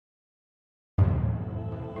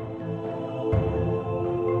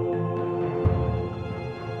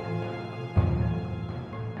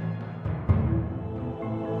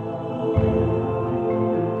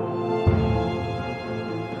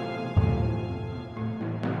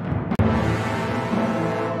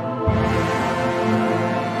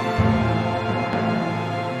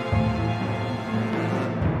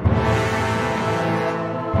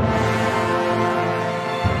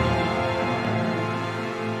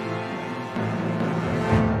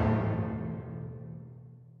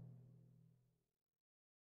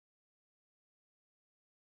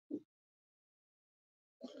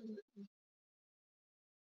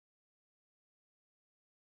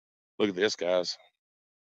Look at this, guys.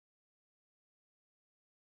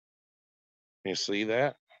 Can you see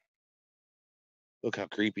that? Look how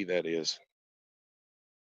creepy that is.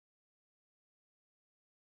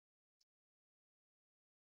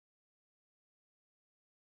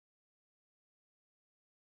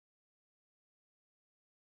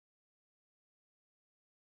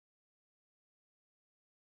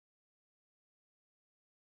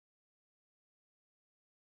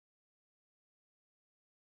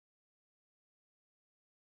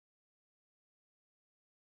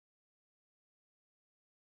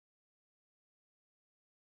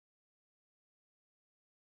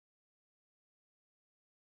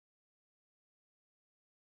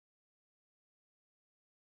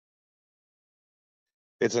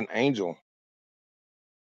 It's an angel.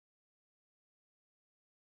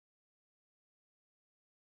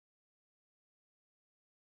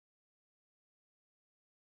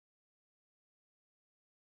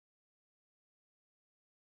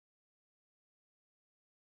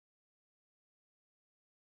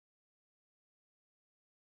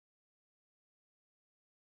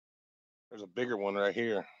 There's a bigger one right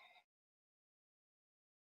here.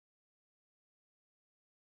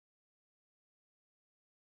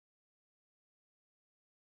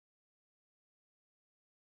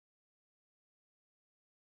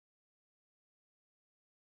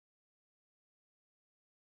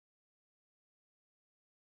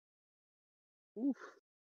 Oof.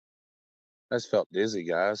 That's felt dizzy,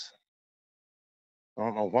 guys. I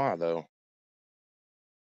don't know why though.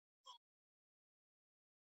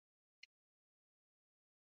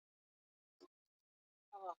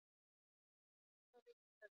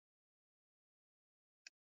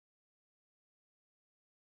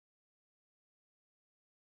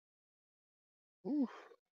 Oof.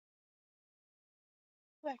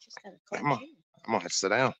 Well, I just got a I'm cold gonna, I'm gonna have to sit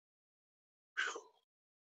down.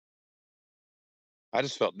 I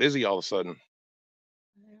just felt dizzy all of a sudden.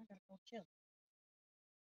 I got a cold chill.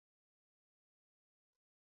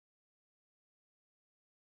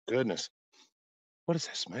 Goodness. What is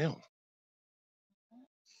that smell?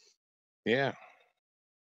 Yeah.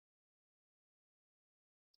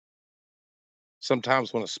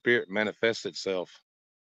 Sometimes when a spirit manifests itself,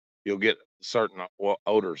 you'll get certain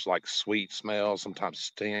odors like sweet smell, sometimes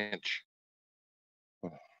stench. You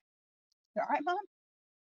all right, Mom?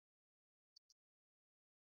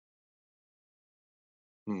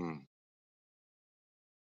 Hmm.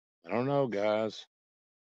 I don't know, guys.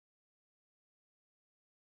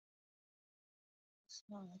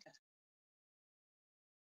 Smell like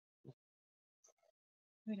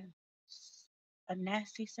a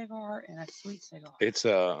nasty cigar and a sweet cigar. It's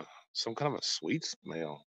some kind of a sweet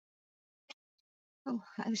smell. Oh,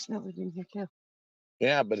 I smell it in here too.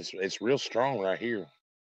 Yeah, but it's real strong right here.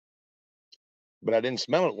 But I didn't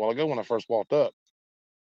smell it a while ago when I first walked up.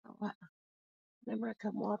 Oh, remember I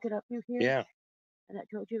come walking up through here Yeah, and I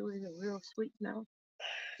told you it was a real sweet smell?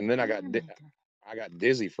 and then Mm. I got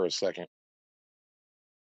dizzy for a second.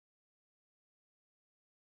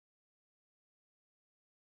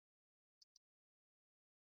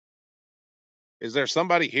 Is there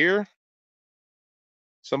somebody here?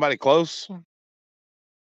 Somebody close?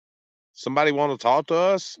 Somebody want to talk to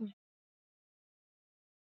us?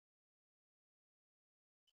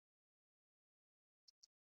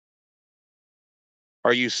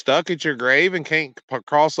 Are you stuck at your grave and can't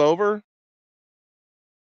cross over?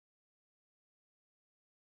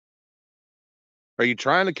 Are you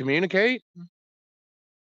trying to communicate?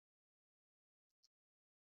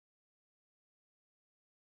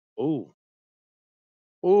 Ooh,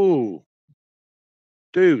 ooh,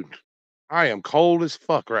 dude, I am cold as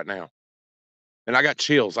fuck right now. And I got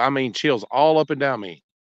chills. I mean, chills all up and down me.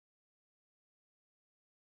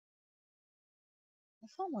 The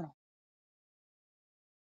phone went off.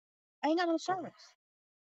 I ain't got no service.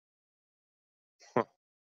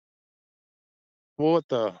 What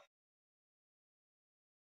the?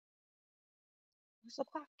 Where's the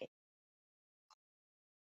pocket?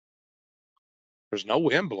 There's no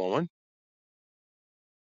wind blowing.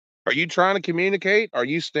 Are you trying to communicate? Are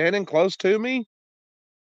you standing close to me?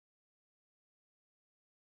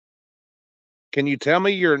 Can you tell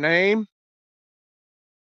me your name?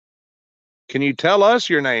 Can you tell us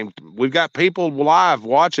your name? We've got people live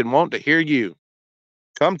watching, want to hear you.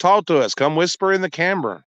 Come talk to us. Come whisper in the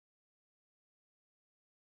camera.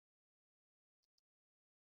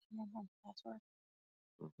 Password.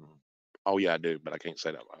 Mhm. Oh yeah, I do, but I can't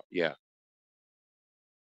say that loud. Yeah.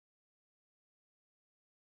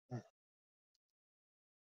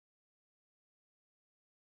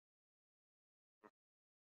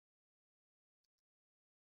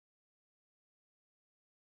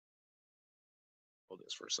 Hold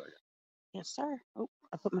this for a second. Yes, sir. Oh,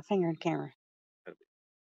 I put my finger in the camera.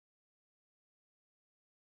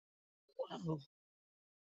 Whoa.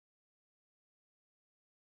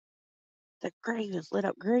 The grave is lit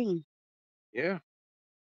up green. Yeah.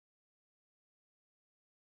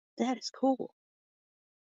 That is cool.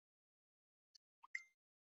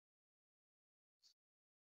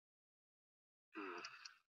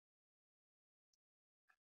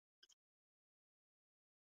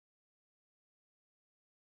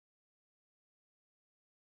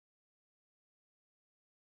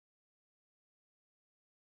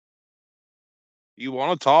 You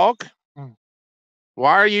want to talk?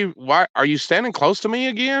 Why are you standing close to me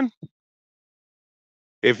again?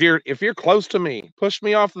 If you're close to me, push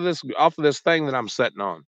me off of this thing that I'm sitting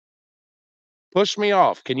on. Push me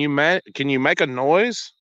off. Can you make a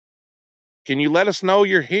noise? Can you let us know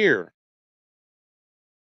you're here?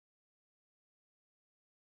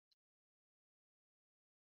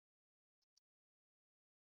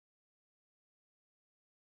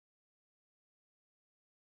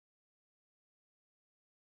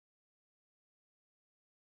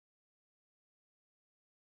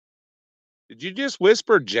 Did you just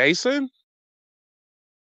whisper Jason?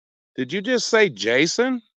 Did you just say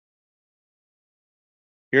Jason?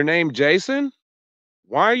 Your name Jason?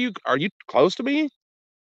 Why are you close to me? Is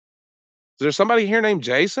there somebody here named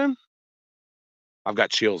Jason? I've got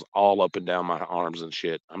chills all up and down my arms and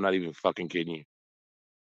shit. I'm not even fucking kidding you.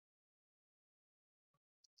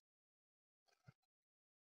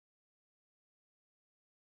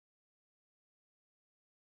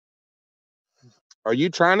 Are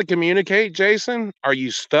you trying to communicate, Jason? Are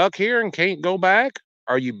you stuck here and can't go back?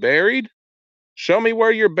 Are you buried? Show me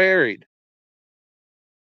where you're buried.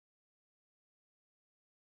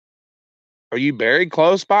 Are you buried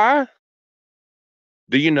close by?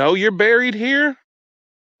 Do you know you're buried here?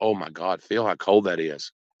 Oh my God, feel how cold that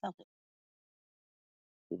is. Felt it.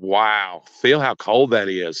 Wow, feel how cold that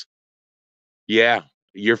is. Yeah,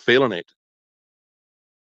 you're feeling it.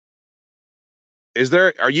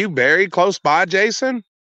 Are you buried close by, Jason?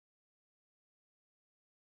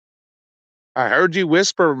 I heard you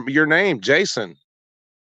whisper your name, Jason.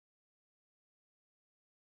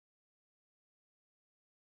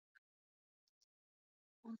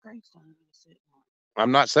 What gravestone are you sitting on?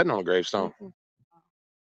 I'm not sitting on a gravestone.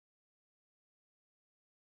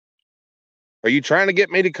 Are you trying to get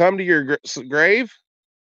me to come to your grave?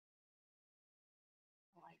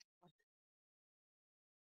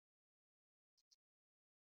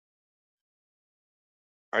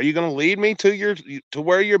 Are you going to lead me to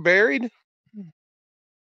where you're buried?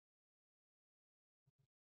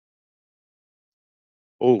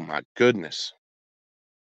 Oh my goodness.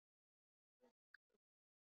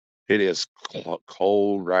 It is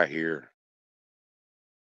cold right here.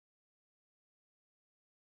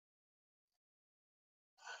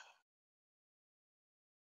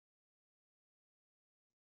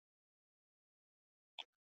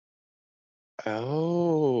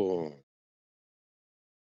 Oh.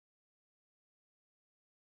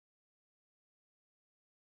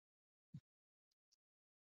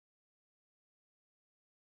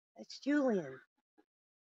 It's Julian.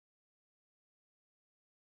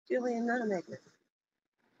 Julian Nunemaker.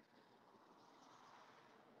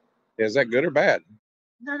 Is that good or bad?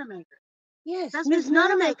 Nunemaker. Yes, that's Miss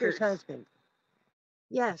Nunemaker's husband.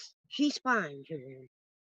 Yes, she's fine, Julian.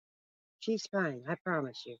 She's fine, I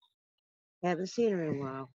promise you. Haven't seen her in a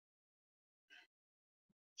while.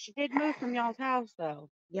 She did move from y'all's house, though.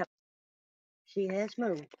 Yep, she has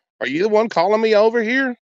moved. Are you the one calling me over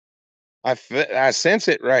here? I sense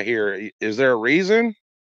it right here. Is there a reason?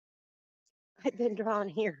 I've been drawn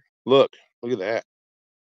here. Look at that.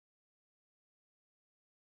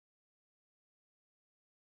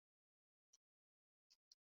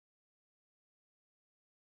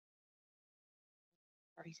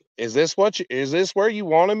 Crazy. Is this where you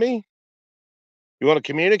wanted me? You want to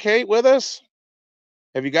communicate with us?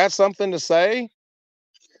 Have you got something to say?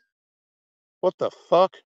 What the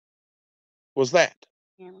fuck was that?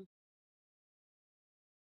 Yeah.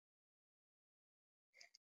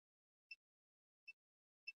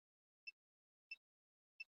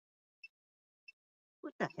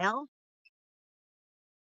 What the hell?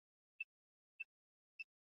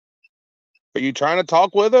 Are you trying to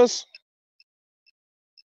talk with us?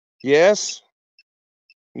 Yes.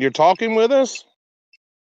 You're talking with us?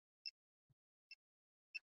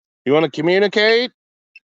 You want to communicate?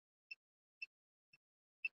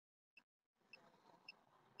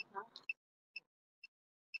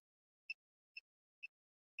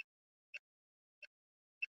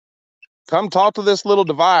 Come talk to this little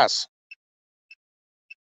device.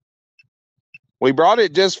 We brought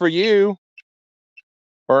it just for you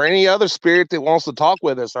or any other spirit that wants to talk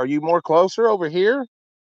with us. Are you more closer over here?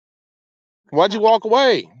 Why'd you walk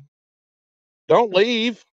away? Don't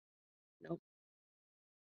leave. Nope.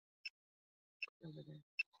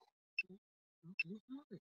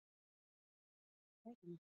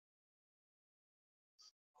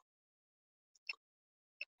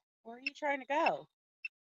 Where are you trying to go?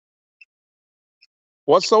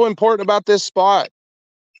 What's so important about this spot?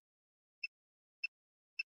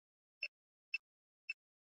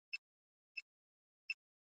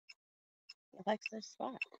 He likes this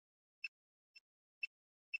spot.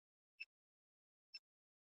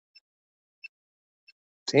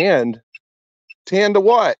 Tend to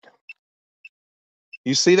what?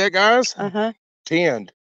 You see that, guys? Uh-huh.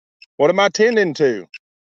 Tend. What am I tending to?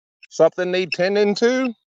 Something need tending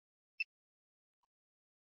to?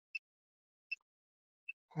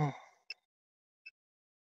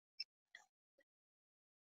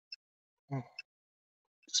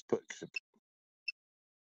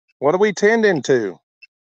 What are we tending to?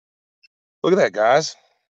 Look at that, guys.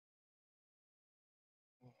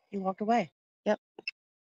 He walked away. Yep.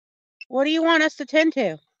 What do you want us to tend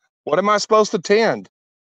to? What am I supposed to tend?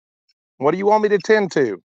 What do you want me to tend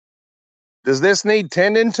to? Does this need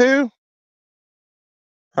tending to?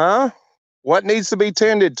 Huh? What needs to be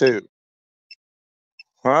tended to?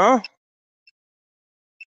 Huh?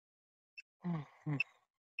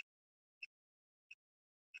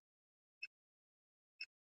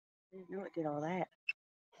 I didn't know it did all that.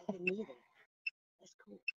 I didn't either. That's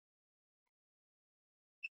cool.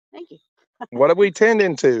 Thank you. What are we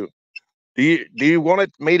tending to? Do you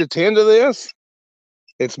want me to tend to this?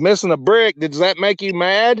 It's missing a brick. Does that make you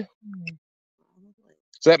mad?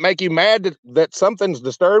 Does that make you mad that something's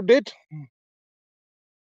disturbed it?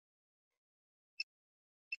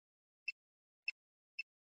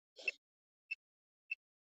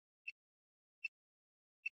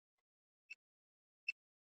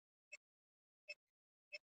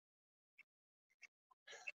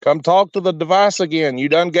 Come talk to the device again. You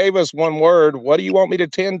done gave us one word. What do you want me to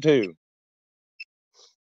tend to?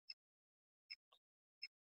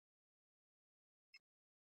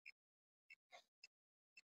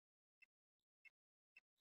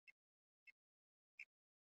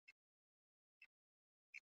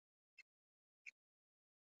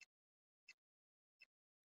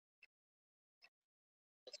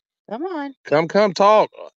 Come on. Come talk.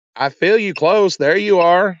 I feel you close. There you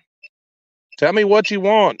are. Tell me what you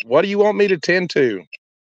want. What do you want me to tend to?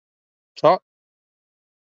 Talk.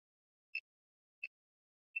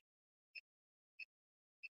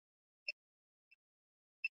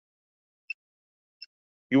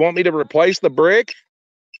 You want me to replace the brick?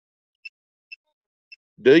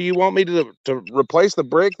 Do you want me to replace the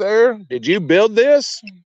brick there? Did you build this?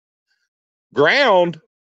 Ground?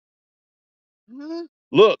 Mm-hmm.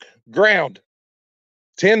 Look, ground.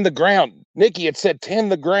 Tend the ground. Nikki, it said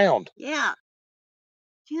tend the ground. Yeah.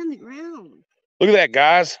 Tend the ground. Look at that,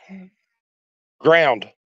 guys. Ground.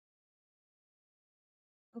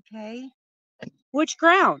 Okay. Which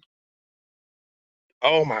ground?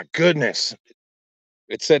 Oh my goodness.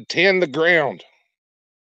 It said tend the ground.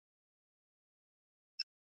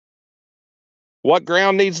 What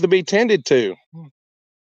ground needs to be tended to?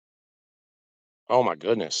 Oh my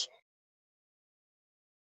goodness.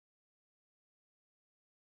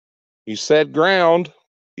 You said ground.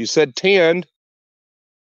 You said tend.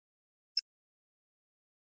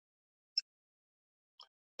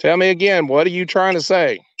 Tell me again, what are you trying to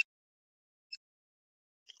say?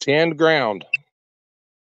 Tend ground.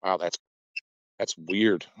 Wow, that's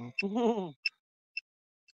weird.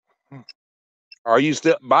 Are you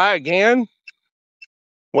still by again?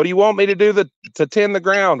 What do you want me to do to tend the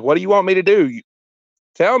ground? What do you want me to do?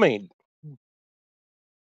 Tell me.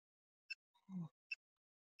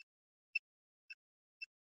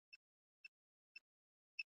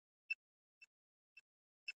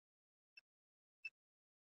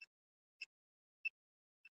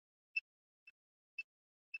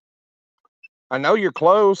 I know you're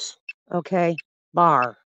close. Okay.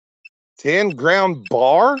 Bar. Tend ground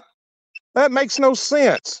bar? That makes no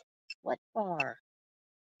sense. What bar?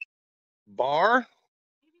 Bar?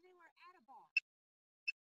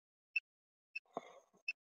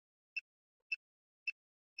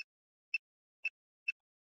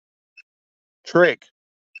 Trick.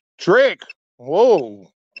 Trick. Whoa.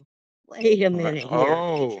 Wait a minute here.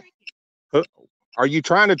 Oh. Are you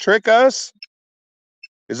trying to trick us?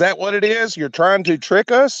 Is that what it is? You're trying to trick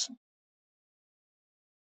us?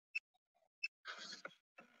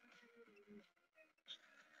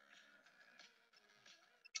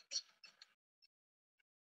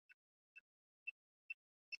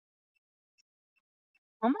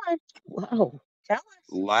 Come on. Whoa. Tell us.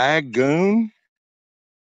 Lagoon?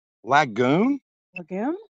 Lagoon?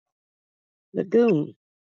 Lagoon? Lagoon.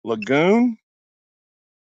 Lagoon?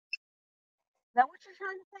 Is that what you're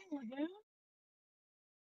trying to say, lagoon?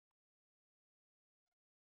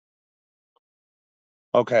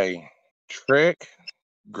 Okay. Trick,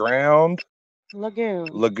 ground, Lagoon.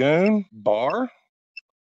 lagoon, bar?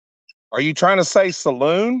 Are you trying to say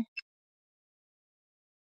saloon?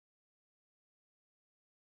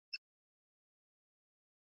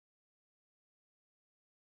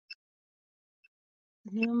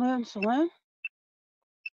 New Moon Saloon?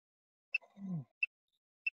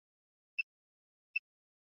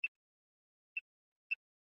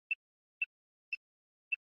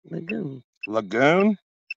 Lagoon. Lagoon?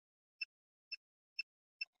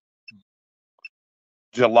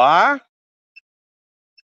 July?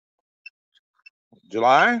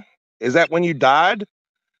 July? Is that when you died?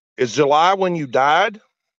 Is July when you died?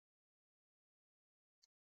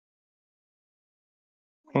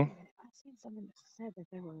 I seen something that said that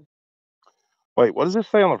they were. Wait, what does this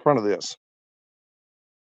say on the front of this?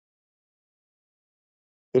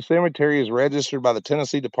 The cemetery is registered by the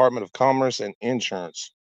Tennessee Department of Commerce and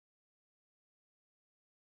Insurance.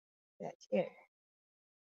 That's it.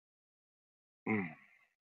 Mm.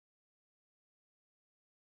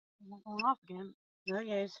 I'm not going off again. There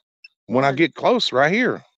he is. When I get close, right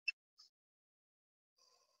here.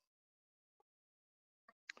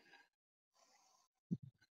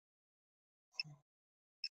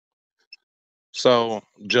 So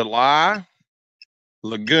July,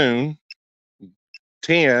 lagoon,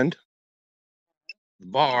 tend,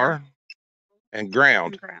 bar, and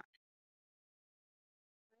ground.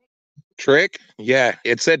 Trick? Yeah,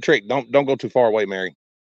 it said trick. Don't go too far away, Mary.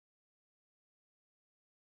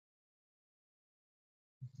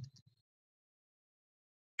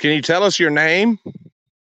 Can you tell us your name?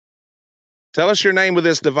 Tell us your name with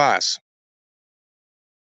this device.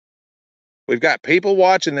 We've got people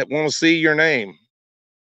watching that want to see your name.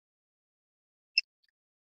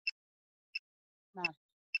 No,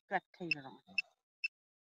 got the taser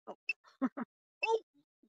on. Oh.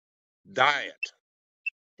 Diet.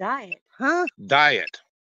 Diet, huh? Diet.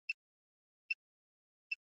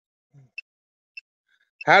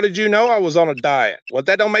 How did you know I was on a diet? Well,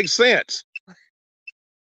 that don't make sense.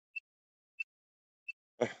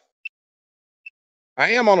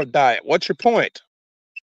 I am on a diet. What's your point?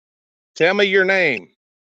 Tell me your name.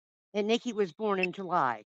 And Nikki was born in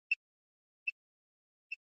July.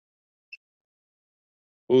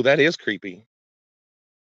 Ooh, that is creepy.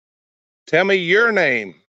 Tell me your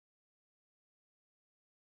name.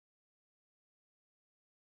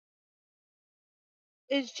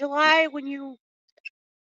 Is July when you...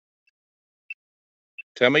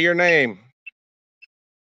 Tell me your name.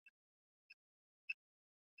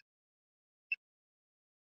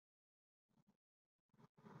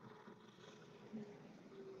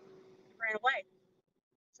 ran away?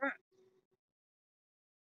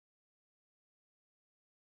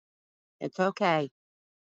 It's okay.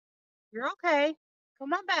 You're okay.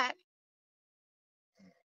 Come on back.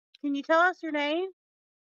 Can you tell us your name?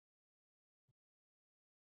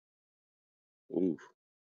 Ooh.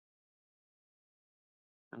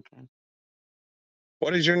 Okay.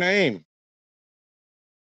 What is your name?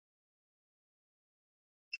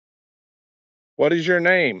 What is your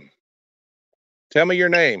name? Tell me your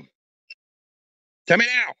name. Tell me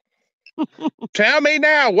now. Tell me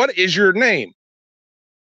now. What is your name?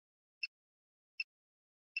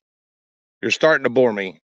 You're starting to bore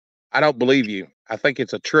me. I don't believe you. I think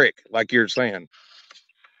it's a trick, like you're saying.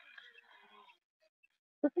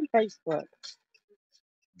 Look on Facebook.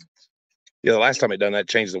 Yeah, the last time it done that,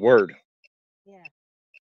 changed the word. Yeah.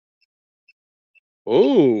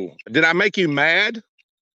 Ooh, did I make you mad?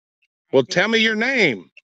 Well, tell me your name.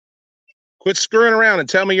 Quit screwing around and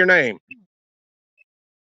tell me your name.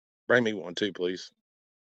 Bring me one too, please.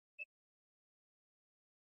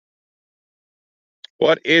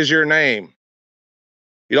 What is your name?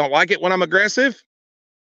 You don't like it when I'm aggressive?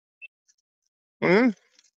 Hmm? If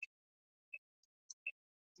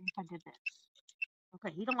I did that.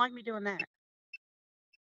 Okay, he don't like me doing that.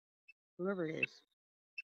 Whoever it is.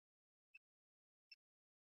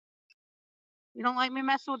 You don't like me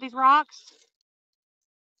messing with these rocks?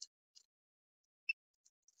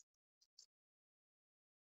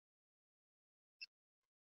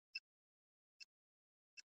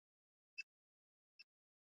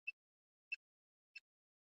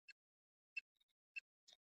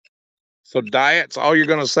 So diet's all you're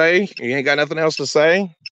gonna say? You ain't got nothing else to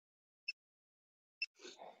say?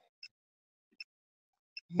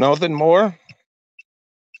 Nothing more?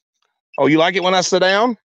 Oh, you like it when I sit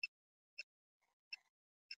down?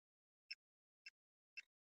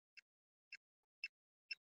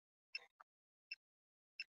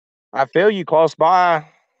 I feel you close by.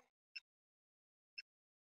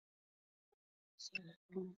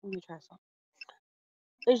 Let me try something.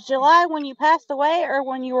 Is July when you passed away or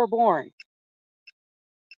when you were born?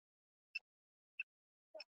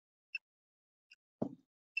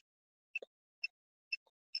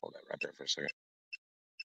 Hold that right there for a second.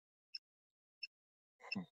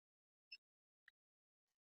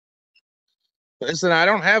 Listen, I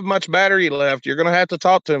don't have much battery left. You're going to have to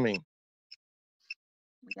talk to me.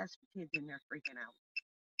 We got some kids in there freaking out.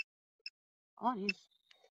 Oh, he's...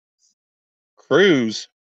 Cruise?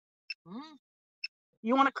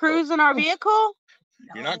 You want to cruise in our vehicle?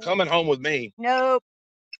 You're not coming home with me. Nope.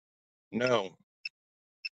 No.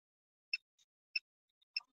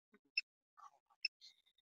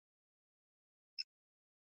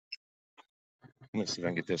 Let me see if I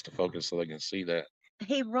can get this to focus so they can see that.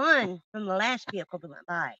 He run from the last vehicle that went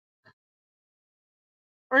by.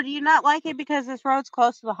 Or do you not like it because this road's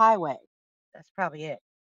close to the highway? That's probably it.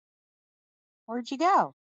 Where'd you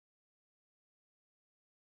go?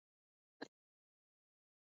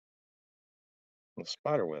 The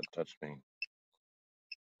spider web touched me.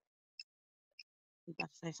 You about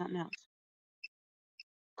to say something else?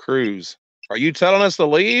 Cruise. Are you telling us to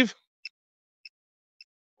leave?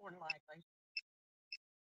 More than likely.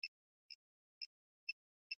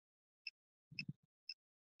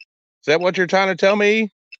 Is that what you're trying to tell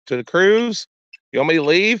me? To the cruise? You want me to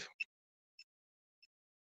leave?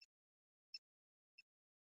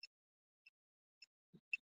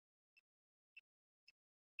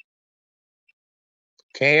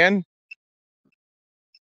 Can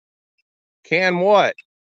what?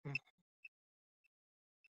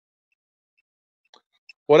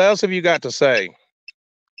 What else have you got to say?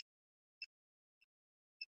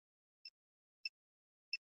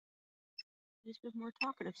 He's been more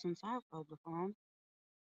talkative since I held the phone.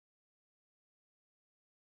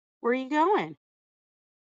 Where are you going?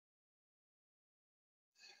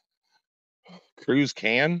 Cruise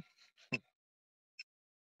can?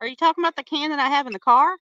 Are you talking about the can that I have in the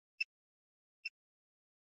car?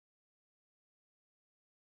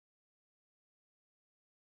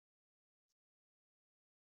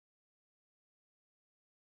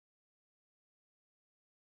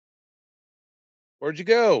 Where'd you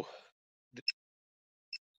go?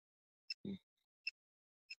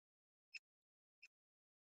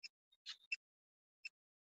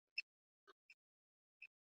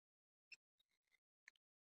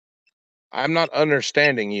 I'm not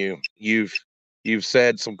understanding you. You've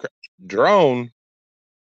said some drone.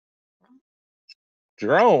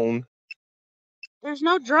 Drone? There's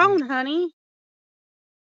no drone, honey.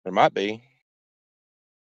 There might be.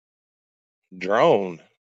 Drone.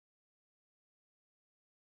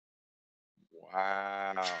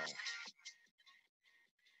 Wow.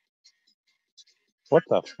 What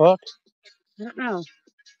the fuck? I don't know.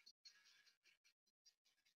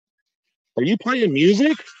 Are you playing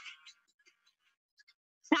music?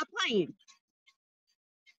 Stop playing.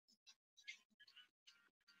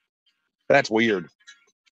 That's weird.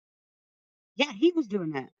 Yeah, he was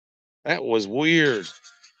doing that. That was weird.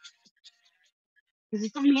 Because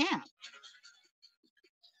it's on the app.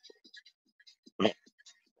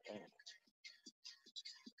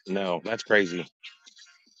 No, that's crazy.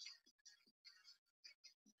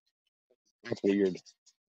 That's weird.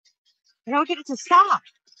 I don't get it to stop.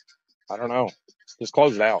 I don't know. Just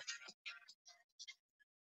close it out.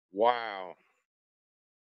 Wow.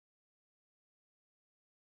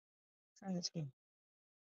 Try this game.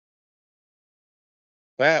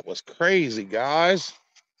 That was crazy, guys.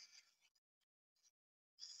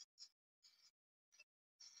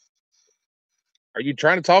 Are you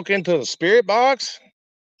trying to talk into the spirit box?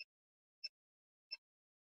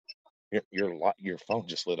 Your phone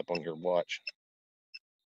just lit up on your watch.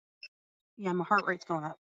 Yeah, my heart rate's going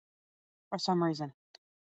up for some reason.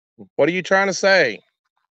 What are you trying to say?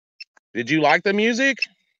 Did you like the music?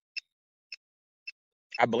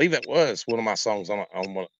 I believe it was one of my songs on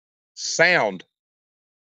one. Sound.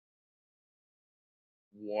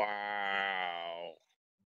 Wow.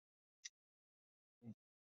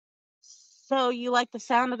 So you like the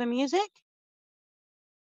sound of the music?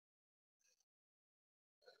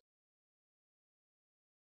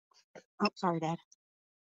 Oh, sorry, Dad.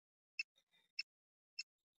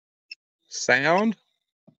 Sound?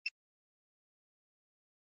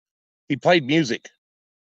 He played music.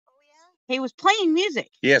 Oh, yeah? He was playing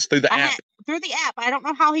music. Yes, through the app. Through the app. I don't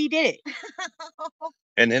know how he did it.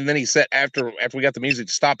 And then he said after we got the music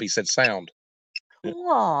to stop, he said sound.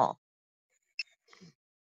 Cool.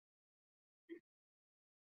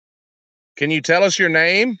 Can you tell us your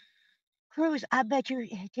name? Cruz, I bet you're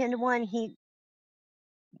 10 to 1 he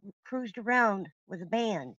cruised around with a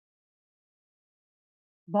band.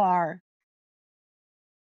 Bar.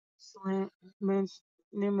 New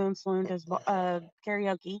Moon Saloon does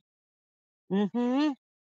karaoke. Mm-hmm.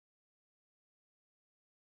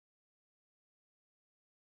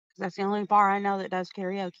 That's the only bar I know that does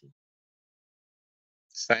karaoke.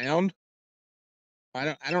 Sound?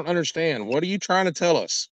 I don't understand. What are you trying to tell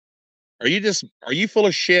us? Are you full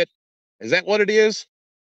of shit? Is that what it is?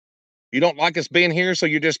 You don't like us being here, so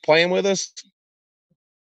you're just playing with us?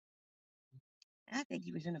 I think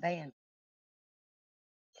he was in a band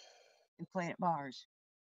and playing at bars.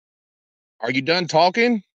 Are you done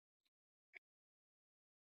talking?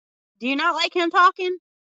 Do you not like him talking?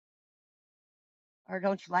 Or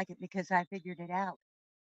don't you like it because I figured it out?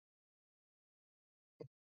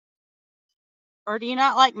 Or do you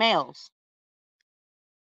not like males?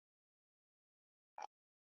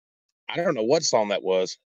 I don't know what song that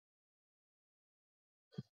was.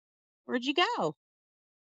 Where'd you go?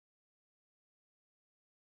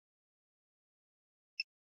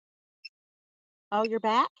 Oh, you're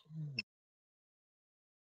back?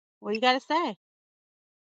 What you got to say?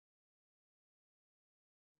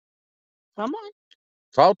 Come on.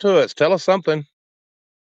 Talk to us. Tell us something.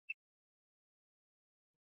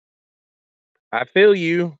 I feel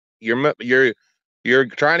you. You're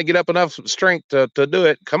trying to get up enough strength to do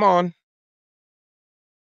it. Come on.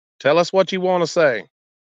 Tell us what you want to say.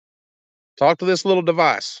 Talk to this little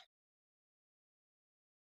device.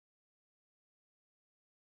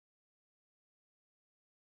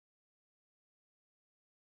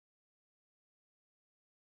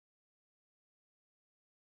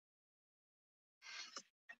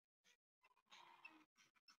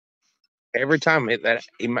 Every time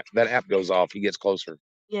that app goes off, he gets closer.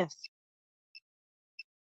 Yes.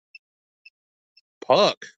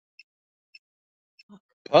 Puck.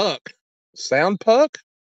 Sound puck?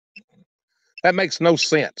 That makes no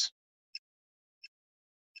sense.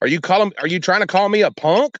 Are you trying to call me a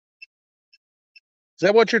punk? Is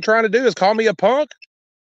that what you're trying to do? Is call me a punk?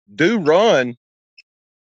 Do run.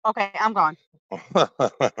 Okay, I'm gone.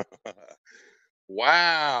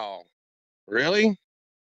 Wow. Really?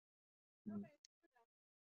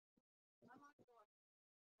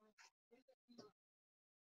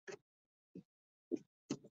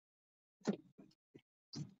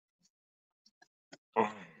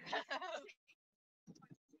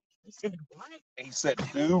 He said, what? He said,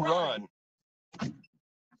 do run.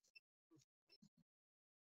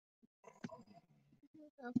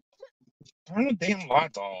 Turn the damn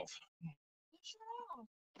lights off.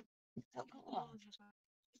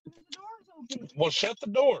 Well, shut the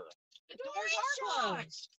door. The doors are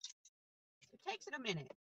closed. It takes it a minute.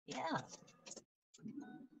 Yeah.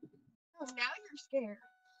 Oh, now you're scared.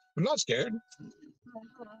 I'm not scared.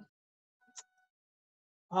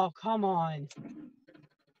 Oh, come on.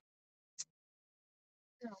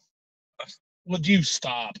 Would you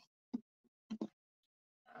stop?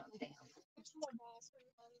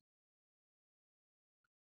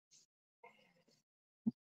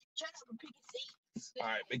 All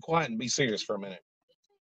right, be quiet and be serious for a minute.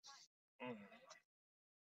 All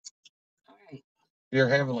right. Dear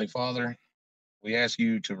Heavenly Father, we ask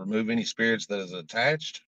you to remove any spirits that is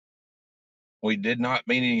attached. We did not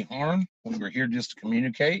mean any harm. We were here just to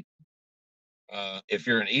communicate. If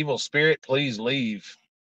you're an evil spirit, please leave.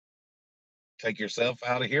 Take yourself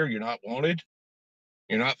out of here. You're not wanted.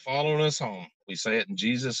 You're not following us home. We say it in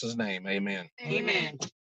Jesus' name. Amen. Amen.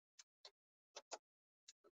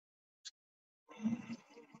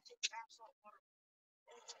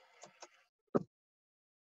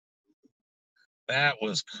 That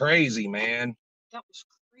was crazy, man. That was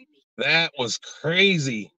creepy. That was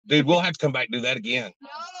crazy. Dude, we'll have to come back and do that again. No.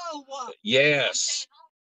 Yes.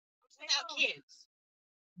 Without kids.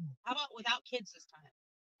 How about without kids this time?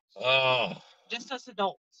 Oh, Just us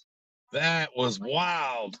adults. that was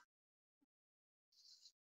wild.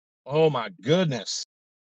 Oh my goodness.